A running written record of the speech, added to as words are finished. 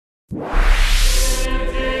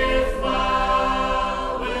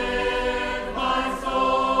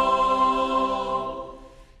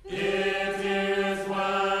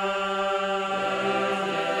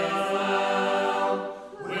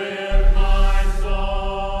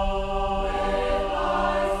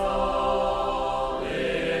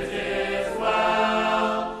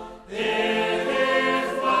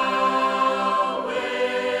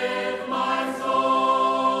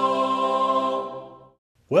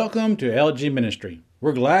Welcome to LG Ministry.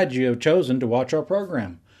 We're glad you have chosen to watch our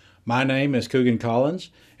program. My name is Cougan Collins,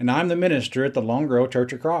 and I'm the minister at the Long Grove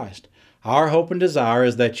Church of Christ. Our hope and desire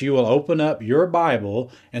is that you will open up your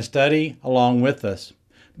Bible and study along with us.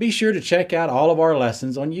 Be sure to check out all of our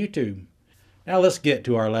lessons on YouTube. Now let's get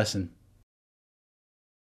to our lesson.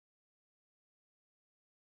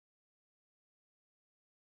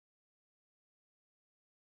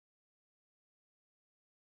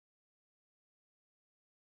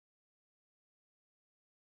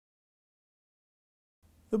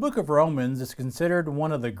 The book of Romans is considered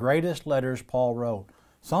one of the greatest letters Paul wrote.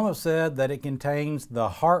 Some have said that it contains the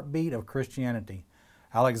heartbeat of Christianity.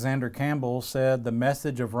 Alexander Campbell said the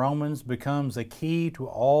message of Romans becomes a key to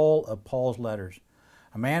all of Paul's letters.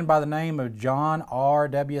 A man by the name of John R.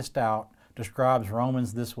 W. Stout describes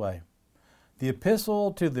Romans this way: "The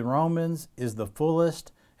epistle to the Romans is the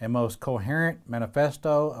fullest and most coherent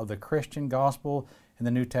manifesto of the Christian gospel in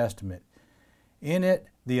the New Testament. In it,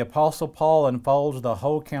 the Apostle Paul unfolds the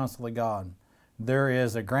whole counsel of God. There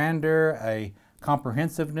is a grandeur, a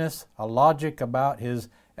comprehensiveness, a logic about his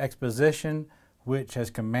exposition which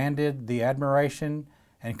has commanded the admiration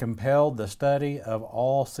and compelled the study of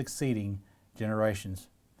all succeeding generations."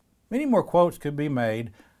 Many more quotes could be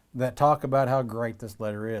made that talk about how great this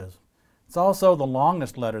letter is. It's also the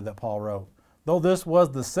longest letter that Paul wrote. Though this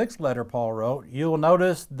was the sixth letter Paul wrote, you'll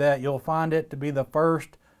notice that you'll find it to be the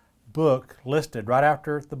first book listed right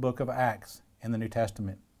after the book of Acts in the New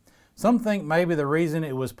Testament. Some think maybe the reason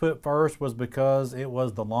it was put first was because it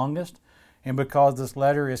was the longest and because this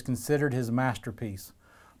letter is considered his masterpiece.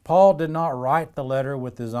 Paul did not write the letter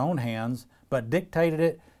with his own hands, but dictated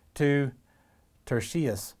it to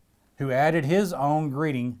Tertius, who added his own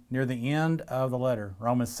greeting near the end of the letter,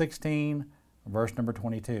 Romans 16, verse number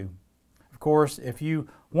 22. Of course, if you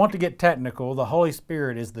want to get technical, the Holy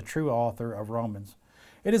Spirit is the true author of Romans.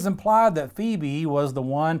 It is implied that Phoebe was the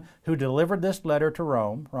one who delivered this letter to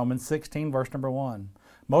Rome, Romans 16, verse number 1.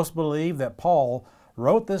 Most believe that Paul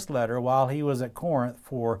wrote this letter while he was at Corinth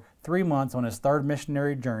for 3 months on his third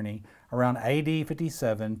missionary journey around AD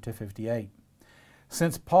 57 to 58.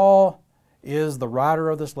 Since Paul is the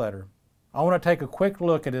writer of this letter, I want to take a quick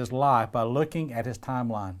look at his life by looking at his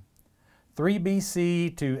timeline. 3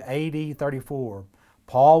 BC to AD 34,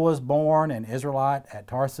 Paul was born an Israelite at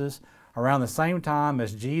Tarsus, around the same time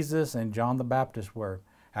as Jesus and John the Baptist were,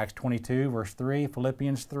 Acts 22, verse 3,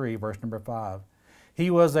 Philippians 3, verse number 5. He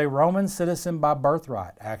was a Roman citizen by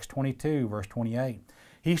birthright, Acts 22, verse 28.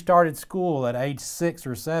 He started school at age 6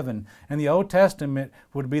 or 7, and the Old Testament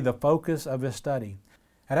would be the focus of his study.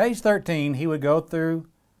 At age 13, he would go through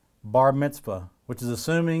bar mitzvah, which is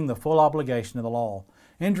assuming the full obligation of the law.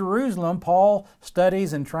 In Jerusalem, Paul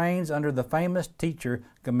studies and trains under the famous teacher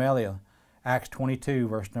Gamaliel, Acts 22,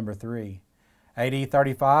 verse number 3. AD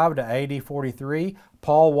 35 to AD 43,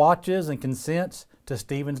 Paul watches and consents to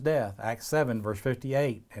Stephen's death, Acts 7, verse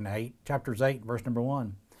 58, and chapters 8, verse number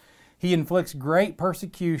 1. He inflicts great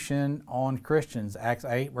persecution on Christians, Acts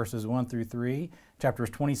 8, verses 1 through 3, chapters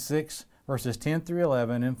 26, verses 10 through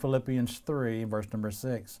 11, and Philippians 3, verse number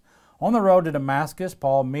 6. On the road to Damascus,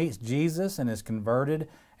 Paul meets Jesus and is converted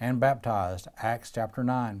and baptized, Acts chapter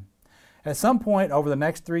 9. At some point over the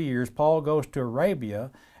next 3 years, Paul goes to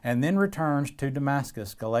Arabia and then returns to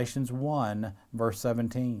Damascus, Galatians 1, verse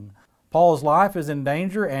 17. Paul's life is in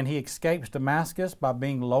danger and he escapes Damascus by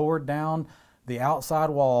being lowered down the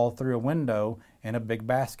outside wall through a window in a big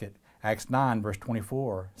basket, Acts 9, verse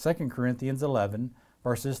 24, 2 Corinthians 11,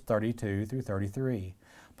 verses 32 through 33.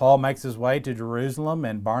 Paul makes his way to Jerusalem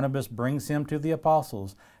and Barnabas brings him to the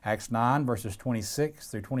apostles, Acts 9, verses 26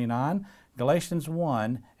 through 29, Galatians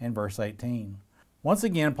 1 and verse 18. Once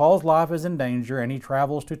again, Paul's life is in danger and he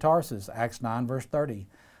travels to Tarsus, Acts 9, verse 30.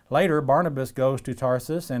 Later, Barnabas goes to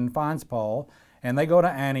Tarsus and finds Paul, and they go to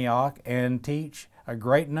Antioch and teach a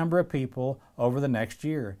great number of people over the next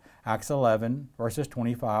year, Acts 11, verses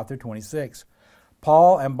 25 through 26.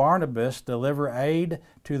 Paul and Barnabas deliver aid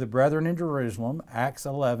to the brethren in Jerusalem, Acts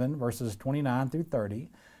 11, verses 29 through 30.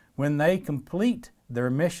 When they complete their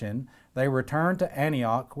mission, they return to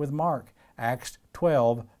Antioch with Mark, Acts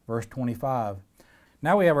 12, verse 25.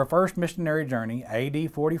 Now we have our first missionary journey,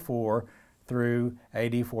 AD 44 through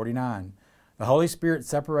AD 49. The Holy Spirit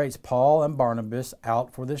separates Paul and Barnabas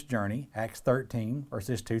out for this journey, Acts 13,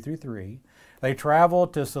 verses 2 through 3. They travel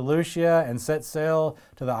to Seleucia and set sail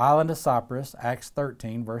to the island of Cyprus, Acts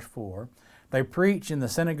 13, verse 4. They preach in the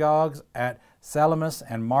synagogues at Salamis,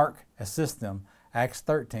 and Mark assists them, Acts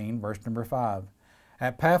 13, verse number 5.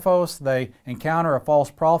 At Paphos, they encounter a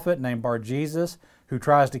false prophet named Bar-Jesus who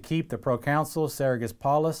tries to keep the proconsul Sergius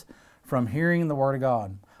Paulus from hearing the Word of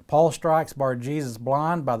God. Paul strikes Bar-Jesus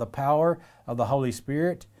blind by the power of the Holy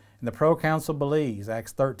Spirit, and the proconsul believes,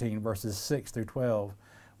 Acts 13, verses 6 through 12.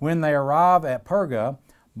 When they arrive at Perga,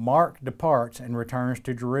 Mark departs and returns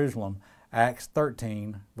to Jerusalem, Acts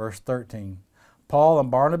 13, verse 13. Paul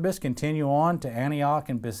and Barnabas continue on to Antioch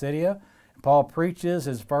in Pisidia. Paul preaches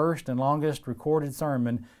his first and longest recorded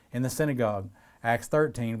sermon in the synagogue, Acts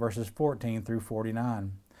 13, verses 14 through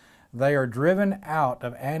 49. They are driven out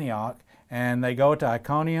of Antioch and they go to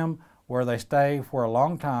Iconium, where they stay for a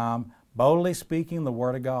long time, boldly speaking the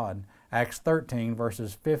Word of God, Acts 13,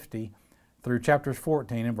 verses 50 through chapters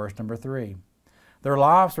 14 and verse number 3. Their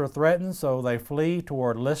lives are threatened, so they flee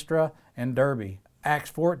toward Lystra and Derbe, Acts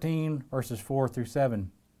 14, verses 4 through 7.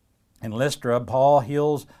 In Lystra, Paul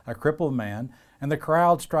heals a crippled man, and the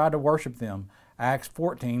crowds try to worship them, Acts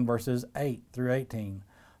 14, verses 8 through 18.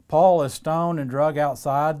 Paul is stoned and dragged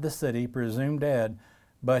outside the city, presumed dead,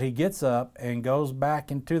 but he gets up and goes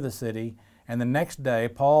back into the city, and the next day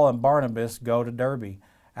Paul and Barnabas go to Derbe,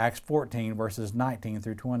 Acts 14, verses 19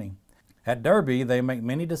 through 20. At Derbe, they make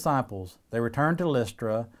many disciples. They return to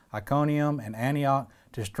Lystra, Iconium, and Antioch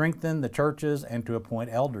to strengthen the churches and to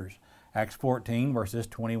appoint elders, Acts 14, verses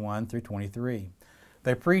 21 through 23.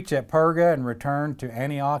 They preach at Perga and return to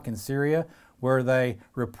Antioch in Syria, where they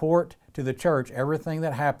report to the church everything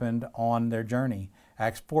that happened on their journey,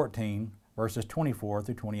 Acts 14, verses 24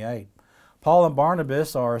 through 28. Paul and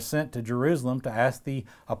Barnabas are sent to Jerusalem to ask the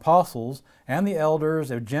apostles and the elders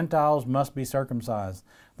if Gentiles must be circumcised.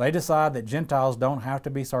 They decide that Gentiles don't have to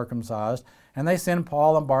be circumcised, and they send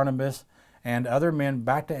Paul and Barnabas and other men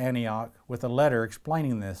back to Antioch with a letter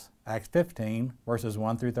explaining this, Acts 15, verses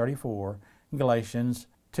 1 through 34, and Galatians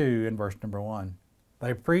 2 and verse number 1.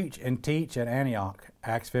 They preach and teach at Antioch,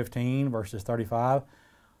 Acts 15, verses 35.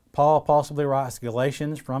 Paul possibly writes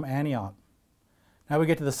Galatians from Antioch. Now we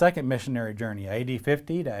get to the second missionary journey, AD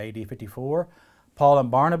 50 to AD 54. Paul and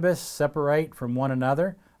Barnabas separate from one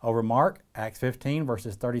another over Mark, Acts 15,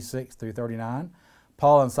 verses 36 through 39.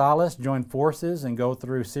 Paul and Silas join forces and go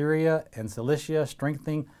through Syria and Cilicia,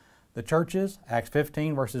 strengthening the churches, Acts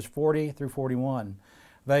 15, verses 40 through 41.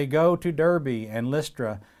 They go to Derbe and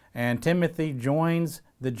Lystra, and Timothy joins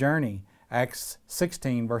the journey, Acts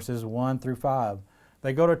 16, verses 1 through 5.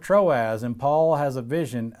 They go to Troas, and Paul has a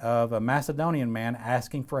vision of a Macedonian man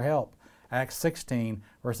asking for help, Acts 16,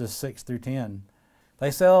 verses 6 through 10. They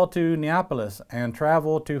sail to Neapolis and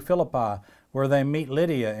travel to Philippi, where they meet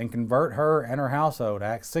Lydia and convert her and her household,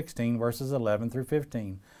 Acts 16, verses 11 through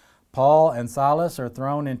 15. Paul and Silas are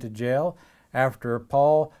thrown into jail after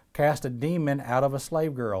Paul cast a demon out of a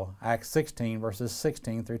slave girl, Acts 16, verses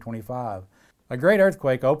 16 through 25. A great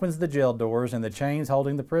earthquake opens the jail doors and the chains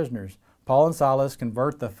holding the prisoners. Paul and Silas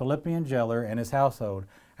convert the Philippian jailer and his household,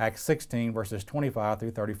 Acts 16, verses 25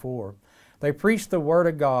 through 34. They preach the Word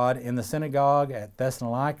of God in the synagogue at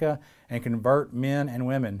Thessalonica and convert men and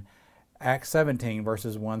women, Acts 17,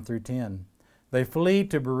 verses 1 through 10. They flee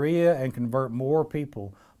to Berea and convert more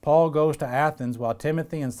people. Paul goes to Athens while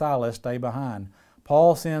Timothy and Silas stay behind.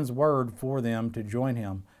 Paul sends word for them to join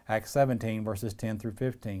him, Acts 17, verses 10 through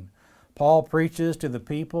 15. Paul preaches to the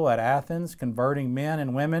people at Athens, converting men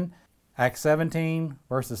and women, Acts 17,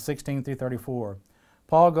 verses 16 through 34.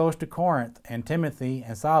 Paul goes to Corinth, and Timothy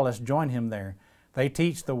and Silas join him there. They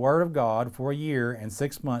teach the Word of God for a year and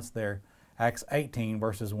 6 months there, Acts 18,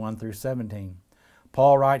 verses 1 through 17.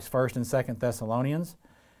 Paul writes 1st and 2nd Thessalonians.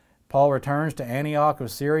 Paul returns to Antioch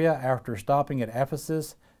of Syria after stopping at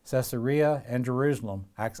Ephesus, Caesarea, and Jerusalem,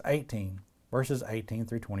 Acts 18, verses 18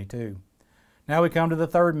 through 22. Now we come to the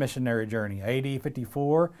third missionary journey, AD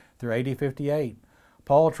 54 through AD 58.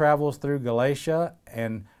 Paul travels through Galatia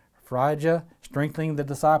and Phrygia, strengthening the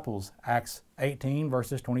disciples, Acts 18,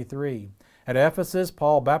 verses 23. At Ephesus,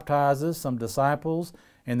 Paul baptizes some disciples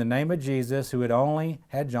in the name of Jesus who had only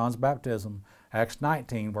had John's baptism, Acts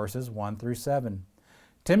 19, verses 1 through 7.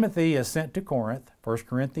 Timothy is sent to Corinth, 1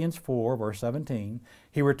 Corinthians 4, verse 17.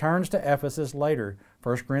 He returns to Ephesus later,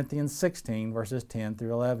 1 Corinthians 16, verses 10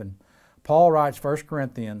 through 11. Paul writes 1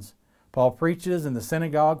 Corinthians. Paul preaches in the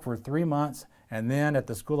synagogue for 3 months and then at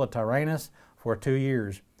the school of Tyrannus for 2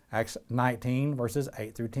 years, Acts 19, verses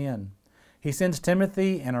 8 through 10. He sends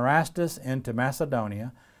Timothy and Erastus into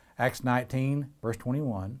Macedonia, Acts 19, verse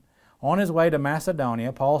 21. On his way to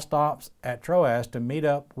Macedonia, Paul stops at Troas to meet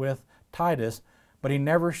up with Titus, but he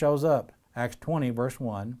never shows up. Acts 20, verse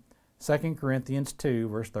 1. 2 Corinthians 2,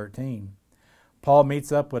 verse 13. Paul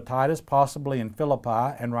meets up with Titus, possibly in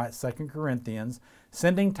Philippi, and writes 2 Corinthians,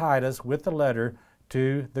 sending Titus with the letter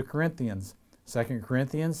to the Corinthians. 2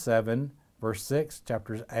 Corinthians 7, verse 6,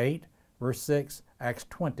 chapters 8, verse 6, Acts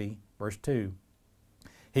 20, verse 2.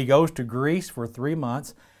 He goes to Greece for 3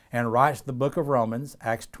 months and writes the book of Romans,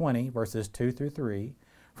 Acts 20, verses 2 through 3.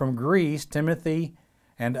 From Greece, Timothy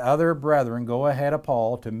and other brethren go ahead of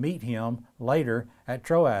Paul to meet him later at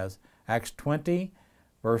Troas, Acts 20,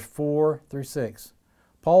 verse 4 through 6.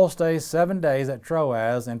 Paul stays 7 days at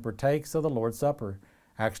Troas and partakes of the Lord's Supper,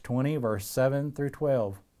 Acts 20, verse 7 through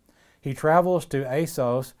 12. He travels to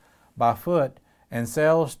Assos by foot and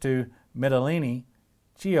sails to Mytilene,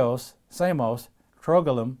 Chios, Samos,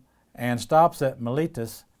 Trogelum, and stops at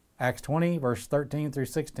Miletus, Acts 20, verse 13 through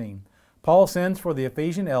 16. Paul sends for the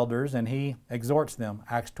Ephesian elders and he exhorts them,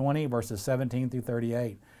 Acts 20, verses 17 through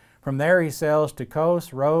 38. From there he sails to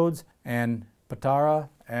Kos, Rhodes, and Patara,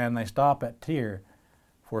 and they stop at Tyre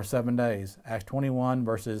for 7 days, Acts 21,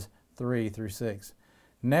 verses 3 through 6.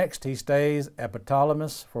 Next, he stays at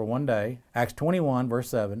Ptolemais for 1 day, Acts 21, verse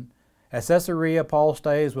 7. At Caesarea, Paul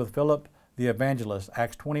stays with Philip the evangelist,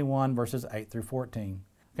 Acts 21, verses 8 through 14.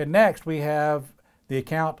 Okay, next, we have the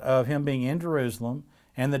account of him being in Jerusalem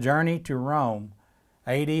and the journey to Rome,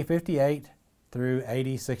 AD 58 through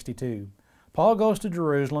AD 62. Paul goes to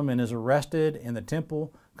Jerusalem and is arrested in the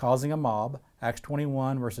temple, causing a mob, Acts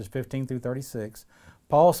 21, verses 15 through 36.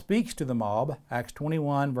 Paul speaks to the mob, Acts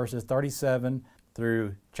 21, verses 37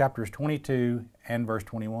 through chapters 22 and verse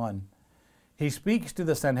 21. He speaks to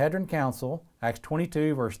the Sanhedrin Council, Acts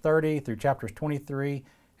 22, verse 30 through chapters 23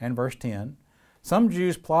 and verse 10. Some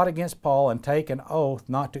Jews plot against Paul and take an oath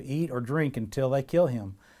not to eat or drink until they kill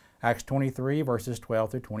him, Acts 23, verses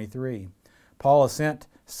 12 through 23. Paul is sent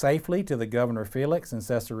safely to the governor Felix in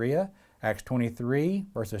Caesarea, Acts 23,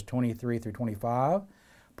 verses 23 through 25.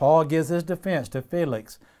 Paul gives his defense to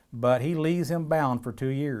Felix, but he leaves him bound for 2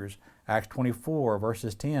 years, Acts 24,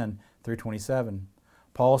 verses 10 through 27.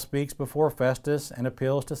 Paul speaks before Festus and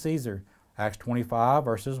appeals to Caesar, Acts 25,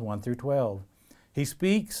 verses 1 through 12. He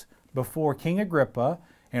speaks before King Agrippa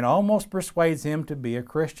and almost persuades him to be a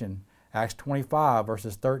Christian, Acts 25,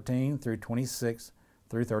 verses 13 through 26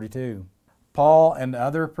 through 32. Paul and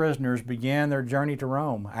other prisoners began their journey to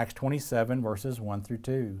Rome, Acts 27, verses 1 through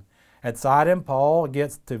 2. At Sidon, Paul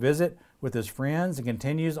gets to visit with his friends and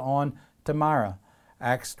continues on to Myra,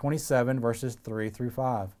 Acts 27, verses 3 through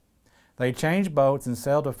 5. They change boats and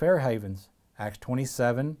sail to Fair Havens, Acts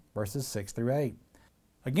 27, verses 6 through 8.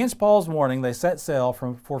 Against Paul's warning, they set sail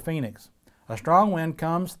for Phoenix. A strong wind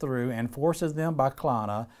comes through and forces them by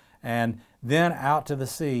Clauda and then out to the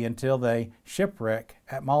sea until they shipwreck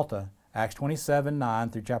at Malta, Acts 27, 9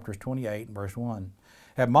 through chapters 28 and verse 1.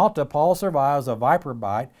 At Malta, Paul survives a viper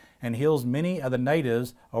bite and heals many of the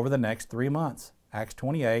natives over the next 3 months, Acts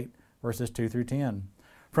 28, verses 2 through 10.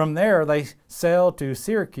 From there, they sail to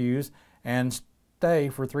Syracuse and stay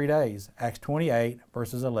for 3 days, Acts 28,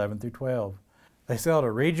 verses 11 through 12. They sailed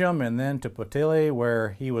to Rhegium and then to Puteoli, where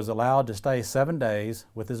he was allowed to stay 7 days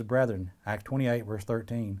with his brethren, Acts 28, verse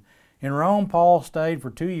 13. In Rome, Paul stayed for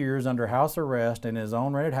 2 years under house arrest in his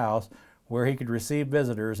own rented house, where he could receive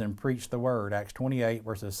visitors and preach the word, Acts 28,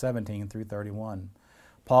 verses 17 through 31.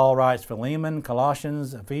 Paul writes Philemon,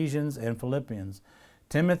 Colossians, Ephesians, and Philippians.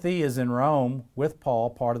 Timothy is in Rome with Paul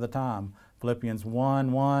part of the time, Philippians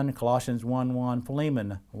 1:1, Colossians 1:1,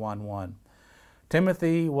 Philemon 1:1.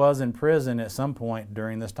 Timothy was in prison at some point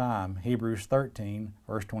during this time, Hebrews 13,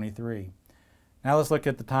 verse 23. Now let's look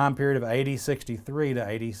at the time period of AD 63 to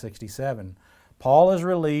AD 67. Paul is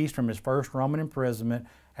released from his first Roman imprisonment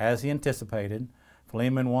as he anticipated,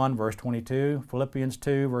 Philemon 1, verse 22, Philippians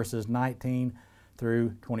 2, verses 19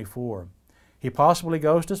 through 24. He possibly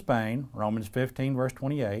goes to Spain, Romans 15, verse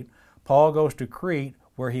 28. Paul goes to Crete,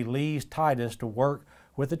 where he leaves Titus to work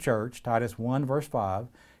with the church, Titus 1, verse 5.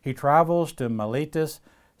 He travels to Miletus,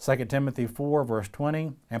 2 Timothy 4, verse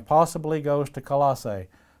 20, and possibly goes to Colossae,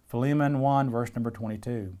 Philemon 1, verse number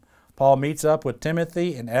 22. Paul meets up with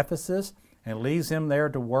Timothy in Ephesus and leaves him there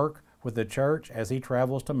to work with the church as he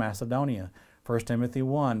travels to Macedonia, 1 Timothy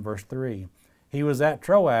 1, verse 3. He was at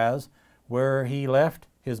Troas, where he left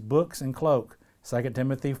his books and cloak, 2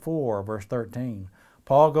 Timothy 4, verse 13.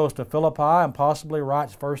 Paul goes to Philippi and possibly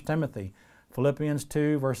writes 1 Timothy, Philippians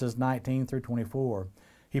 2, verses 19 through 24.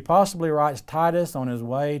 He possibly writes Titus on his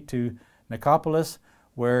way to Nicopolis,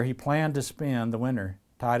 where he planned to spend the winter,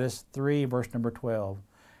 Titus 3, verse number 12.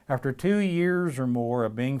 After 2 years or more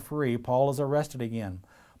of being free, Paul is arrested again.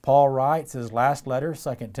 Paul writes his last letter,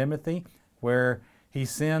 2 Timothy, where he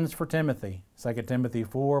sends for Timothy, 2 Timothy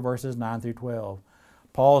 4, verses 9 through 12.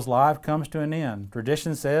 Paul's life comes to an end.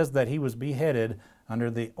 Tradition says that he was beheaded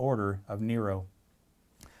under the order of Nero.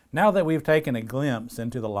 Now that we've taken a glimpse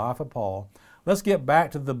into the life of Paul, let's get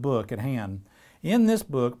back to the book at hand. In this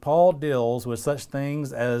book, Paul deals with such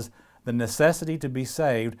things as the necessity to be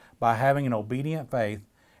saved by having an obedient faith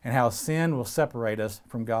and how sin will separate us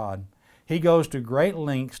from God. He goes to great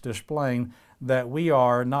lengths to explain that we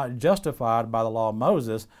are not justified by the law of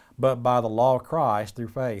Moses, but by the law of Christ through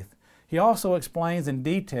faith. He also explains in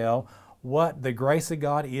detail what the grace of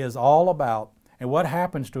God is all about and what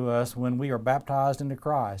happens to us when we are baptized into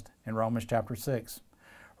Christ in Romans chapter 6.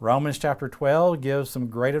 Romans chapter 12 gives some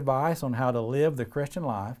great advice on how to live the Christian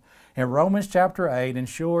life, and Romans chapter 8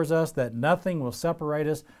 ensures us that nothing will separate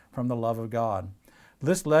us from the love of God.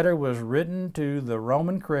 This letter was written to the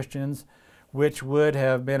Roman Christians, which would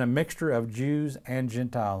have been a mixture of Jews and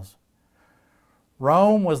Gentiles.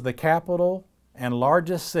 Rome was the capital and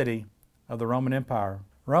largest city of the Roman Empire.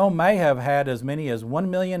 Rome may have had as many as 1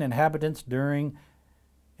 million inhabitants during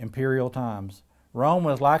imperial times. Rome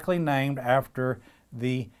was likely named after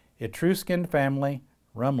the Etruscan family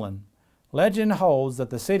Rumlin. Legend holds that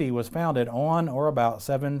the city was founded on or about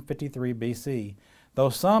 753 BC, though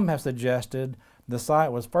some have suggested the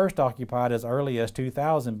site was first occupied as early as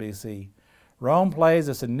 2000 BC. Rome plays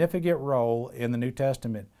a significant role in the New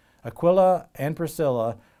Testament. Aquila and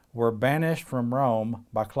Priscilla were banished from Rome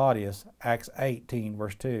by Claudius, Acts 18,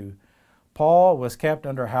 verse 2. Paul was kept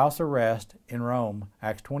under house arrest in Rome,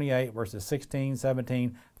 Acts 28, verses 16,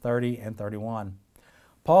 17, 30, and 31.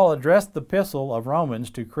 Paul addressed the epistle of Romans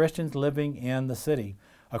to Christians living in the city.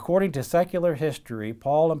 According to secular history,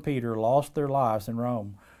 Paul and Peter lost their lives in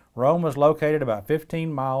Rome. Rome was located about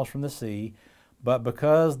 15 miles from the sea, but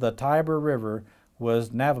because the Tiber River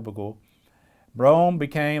was navigable, Rome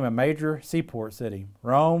became a major seaport city.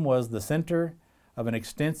 Rome was the center of an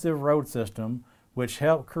extensive road system which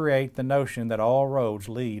helped create the notion that all roads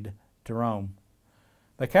lead to Rome.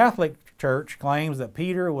 The Catholic Church claims that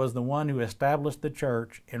Peter was the one who established the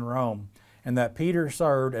church in Rome and that Peter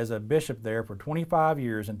served as a bishop there for 25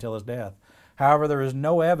 years until his death. However, there is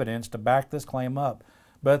no evidence to back this claim up,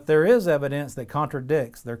 but there is evidence that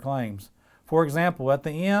contradicts their claims. For example, at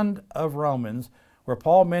the end of Romans, where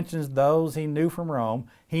Paul mentions those he knew from Rome,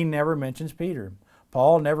 he never mentions Peter.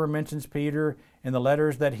 Paul never mentions Peter in the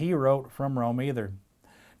letters that he wrote from Rome either.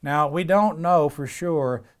 Now, we don't know for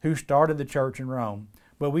sure who started the church in Rome,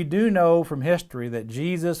 but we do know from history that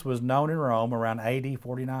Jesus was known in Rome around AD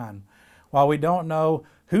 49. While we don't know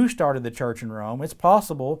who started the church in Rome, it's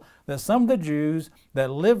possible that some of the Jews that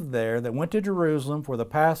lived there, that went to Jerusalem for the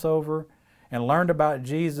Passover and learned about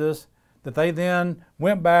Jesus, that they then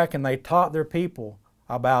went back and they taught their people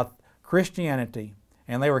about Christianity,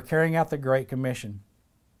 and they were carrying out the Great Commission.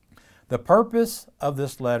 The purpose of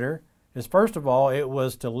this letter is, first of all, it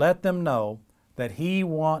was to let them know that he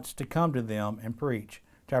wants to come to them and preach.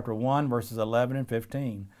 Chapter 1, verses 11 and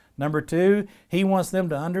 15. Number 2, he wants them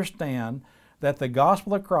to understand that the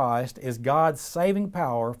gospel of Christ is God's saving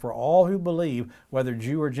power for all who believe, whether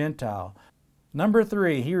Jew or Gentile. Number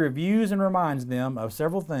 3, he reviews and reminds them of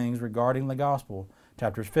several things regarding the gospel.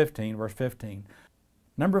 Chapters 15, verse 15.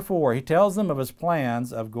 Number 4, he tells them of his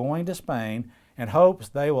plans of going to Spain and hopes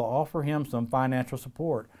they will offer him some financial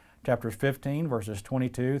support. Chapters 15, verses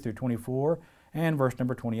 22 through 24, and verse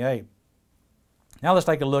number 28. Now let's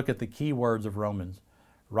take a look at the key words of Romans.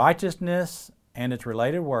 Righteousness and its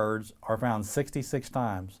related words are found 66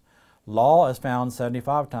 times. Law is found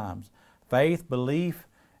 75 times. Faith, belief,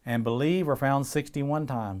 and believe are found 61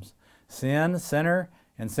 times. Sin, sinner,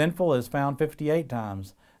 and sinful is found 58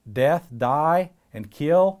 times. Death, die, and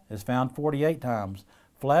kill is found 48 times.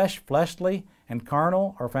 Flesh, fleshly, and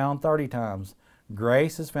carnal are found 30 times.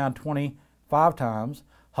 Grace is found 25 times.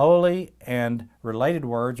 Holy and related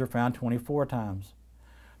words are found 24 times.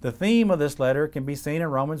 The theme of this letter can be seen in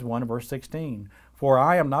Romans 1, verse 16. For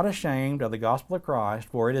I am not ashamed of the gospel of Christ,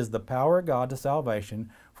 for it is the power of God to salvation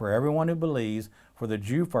for everyone who believes, for the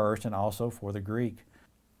Jew first and also for the Greek.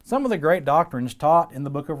 Some of the great doctrines taught in the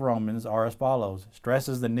book of Romans are as follows.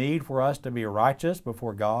 Stresses the need for us to be righteous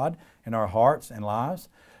before God in our hearts and lives.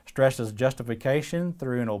 Stresses justification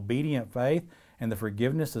through an obedient faith and the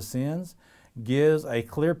forgiveness of sins. Gives a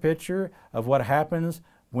clear picture of what happens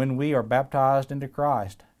when we are baptized into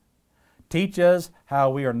Christ. Teaches how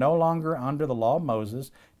we are no longer under the law of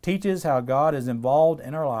Moses. Teaches how God is involved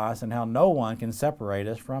in our lives and how no one can separate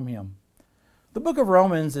us from Him. The book of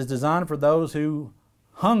Romans is designed for those who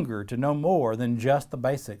hunger to know more than just the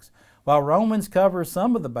basics. While Romans covers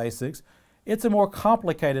some of the basics, it's a more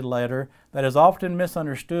complicated letter that is often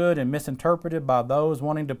misunderstood and misinterpreted by those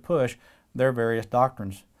wanting to push their various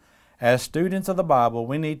doctrines. As students of the Bible,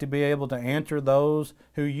 we need to be able to answer those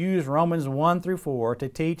who use Romans 1 through 4 to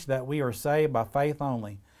teach that we are saved by faith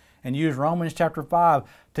only, and use Romans chapter 5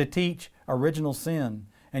 to teach original sin,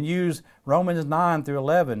 and use Romans 9 through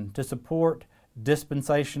 11 to support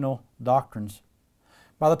dispensational doctrines.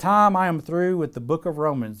 By the time I am through with the book of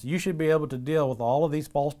Romans, you should be able to deal with all of these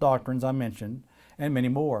false doctrines I mentioned and many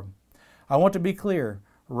more. I want to be clear,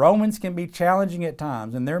 Romans can be challenging at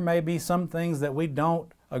times, and there may be some things that we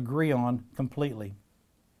don't agree on completely.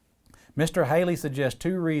 Mr. Haley suggests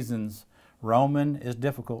 2 reasons Roman is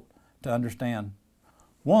difficult to understand.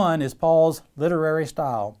 One is Paul's literary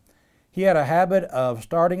style. He had a habit of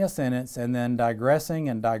starting a sentence and then digressing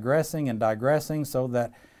and digressing and digressing, so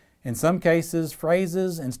that in some cases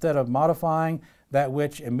phrases, instead of modifying that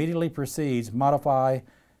which immediately precedes, modify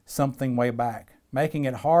something way back, making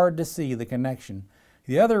it hard to see the connection.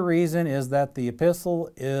 The other reason is that the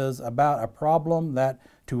epistle is about a problem that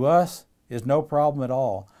to us is no problem at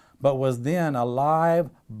all, but was then a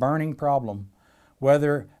live, burning problem,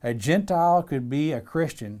 whether a Gentile could be a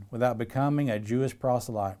Christian without becoming a Jewish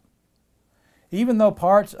proselyte. Even though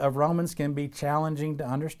parts of Romans can be challenging to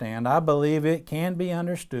understand, I believe it can be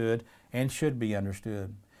understood and should be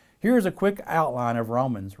understood. Here's a quick outline of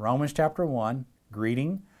Romans. Romans chapter 1,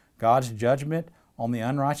 greeting, God's judgment on the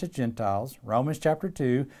unrighteous Gentiles. Romans chapter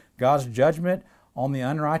 2, God's judgment on the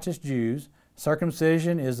unrighteous Jews.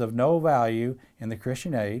 Circumcision is of no value in the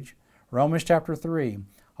Christian age. Romans chapter 3,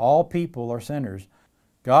 all people are sinners.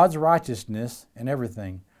 God's righteousness in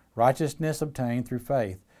everything. Righteousness obtained through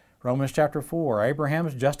faith. Romans chapter 4,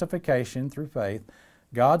 Abraham's justification through faith.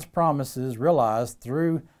 God's promises realized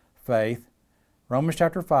through faith. Romans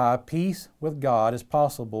chapter 5, peace with God is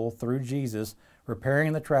possible through Jesus,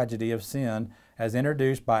 repairing the tragedy of sin as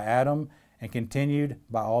introduced by Adam and continued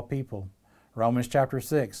by all people. Romans chapter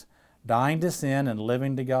 6, dying to sin and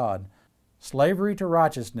living to God. Slavery to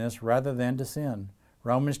righteousness rather than to sin.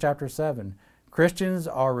 Romans chapter 7, Christians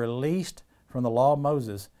are released from the law of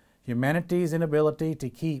Moses. Humanity's inability to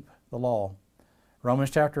keep the law.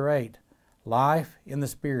 Romans chapter 8, life in the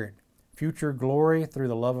Spirit, future glory through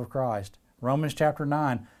the love of Christ. Romans chapter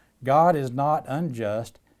 9, God is not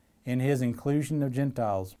unjust in His inclusion of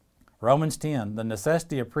Gentiles. Romans 10, the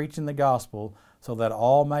necessity of preaching the gospel so that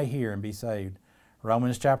all may hear and be saved.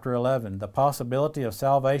 Romans chapter 11, the possibility of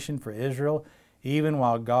salvation for Israel even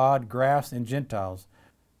while God grafts in Gentiles.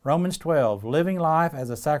 Romans 12, living life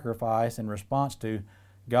as a sacrifice in response to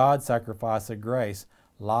God's sacrifice of grace,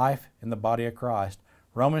 life in the body of Christ.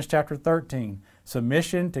 Romans chapter 13,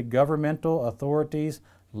 submission to governmental authorities,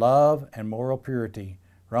 love and moral purity.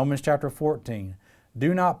 Romans chapter 14,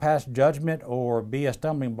 do not pass judgment or be a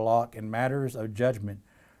stumbling block in matters of judgment.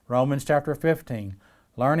 Romans chapter 15,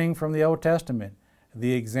 learning from the Old Testament,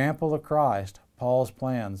 the example of Christ, Paul's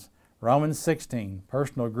plans. Romans 16,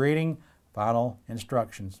 personal greeting, final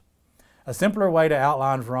instructions. A simpler way to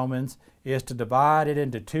outline Romans is to divide it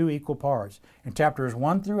into 2 equal parts. In chapters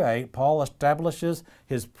 1 through 8, Paul establishes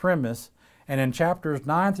his premise, and in chapters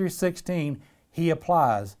 9 through 16, he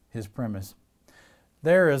applies his premise.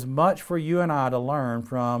 There is much for you and I to learn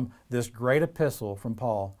from this great epistle from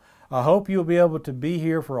Paul. I hope you'll be able to be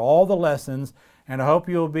here for all the lessons, and I hope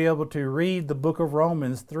you'll be able to read the book of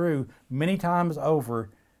Romans through many times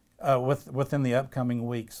over within the upcoming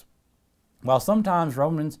weeks. While sometimes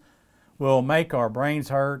Romans will make our brains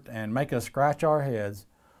hurt and make us scratch our heads,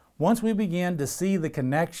 once we begin to see the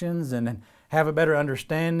connections and have a better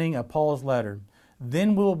understanding of Paul's letter,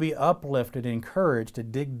 then we'll be uplifted and encouraged to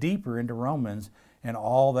dig deeper into Romans and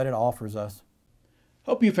all that it offers us.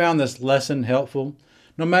 Hope you found this lesson helpful.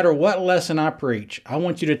 No matter what lesson I preach, I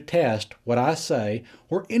want you to test what I say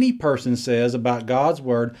or any person says about God's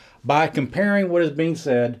Word by comparing what is being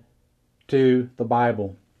said to the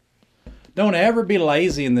Bible. Don't ever be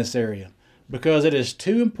lazy in this area, because it is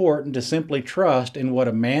too important to simply trust in what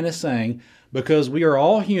a man is saying, because we are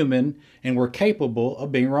all human and we're capable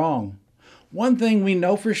of being wrong. One thing we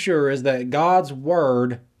know for sure is that God's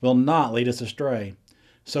Word will not lead us astray,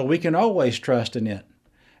 so we can always trust in it.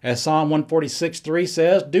 As Psalm 146:3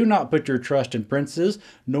 says, do not put your trust in princes,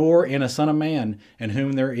 nor in a son of man, in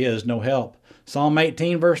whom there is no help. Psalm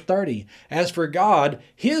 18 verse 30, as for God,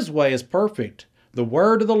 His way is perfect. The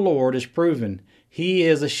word of the Lord is proven. He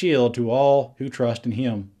is a shield to all who trust in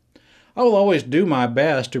Him. I will always do my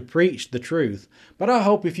best to preach the truth, but I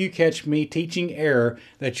hope if you catch me teaching error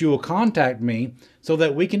that you will contact me so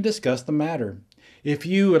that we can discuss the matter. If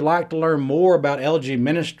you would like to learn more about LG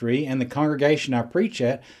Ministry and the congregation I preach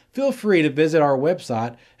at, feel free to visit our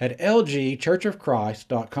website at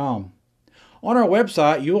lgchurchofchrist.com. On our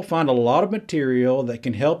website, you will find a lot of material that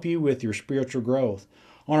can help you with your spiritual growth.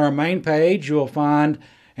 On our main page, you will find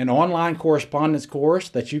an online correspondence course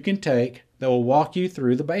that you can take that will walk you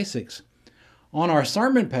through the basics. On our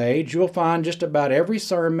sermon page, you will find just about every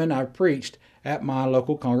sermon I've preached at my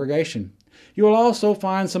local congregation. You will also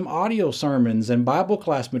find some audio sermons and Bible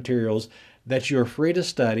class materials that you are free to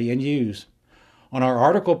study and use. On our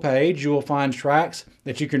article page, you will find tracts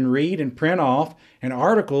that you can read and print off and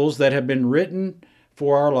articles that have been written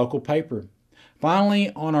for our local paper.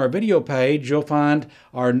 Finally, on our video page, you'll find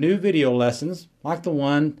our new video lessons like the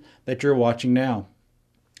one that you're watching now.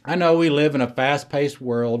 I know we live in a fast-paced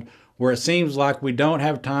world where it seems like we don't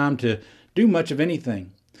have time to do much of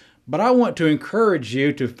anything. But I want to encourage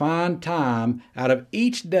you to find time out of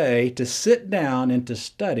each day to sit down and to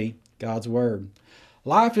study God's Word.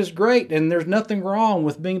 Life is great and there's nothing wrong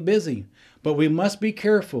with being busy, but we must be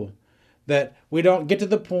careful that we don't get to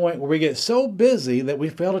the point where we get so busy that we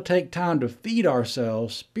fail to take time to feed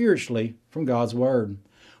ourselves spiritually from God's Word.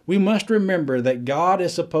 We must remember that God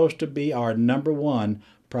is supposed to be our number one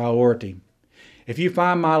priority. If you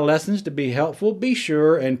find my lessons to be helpful, be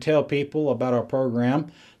sure and tell people about our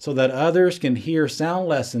program so that others can hear sound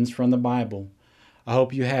lessons from the Bible. I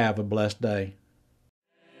hope you have a blessed day.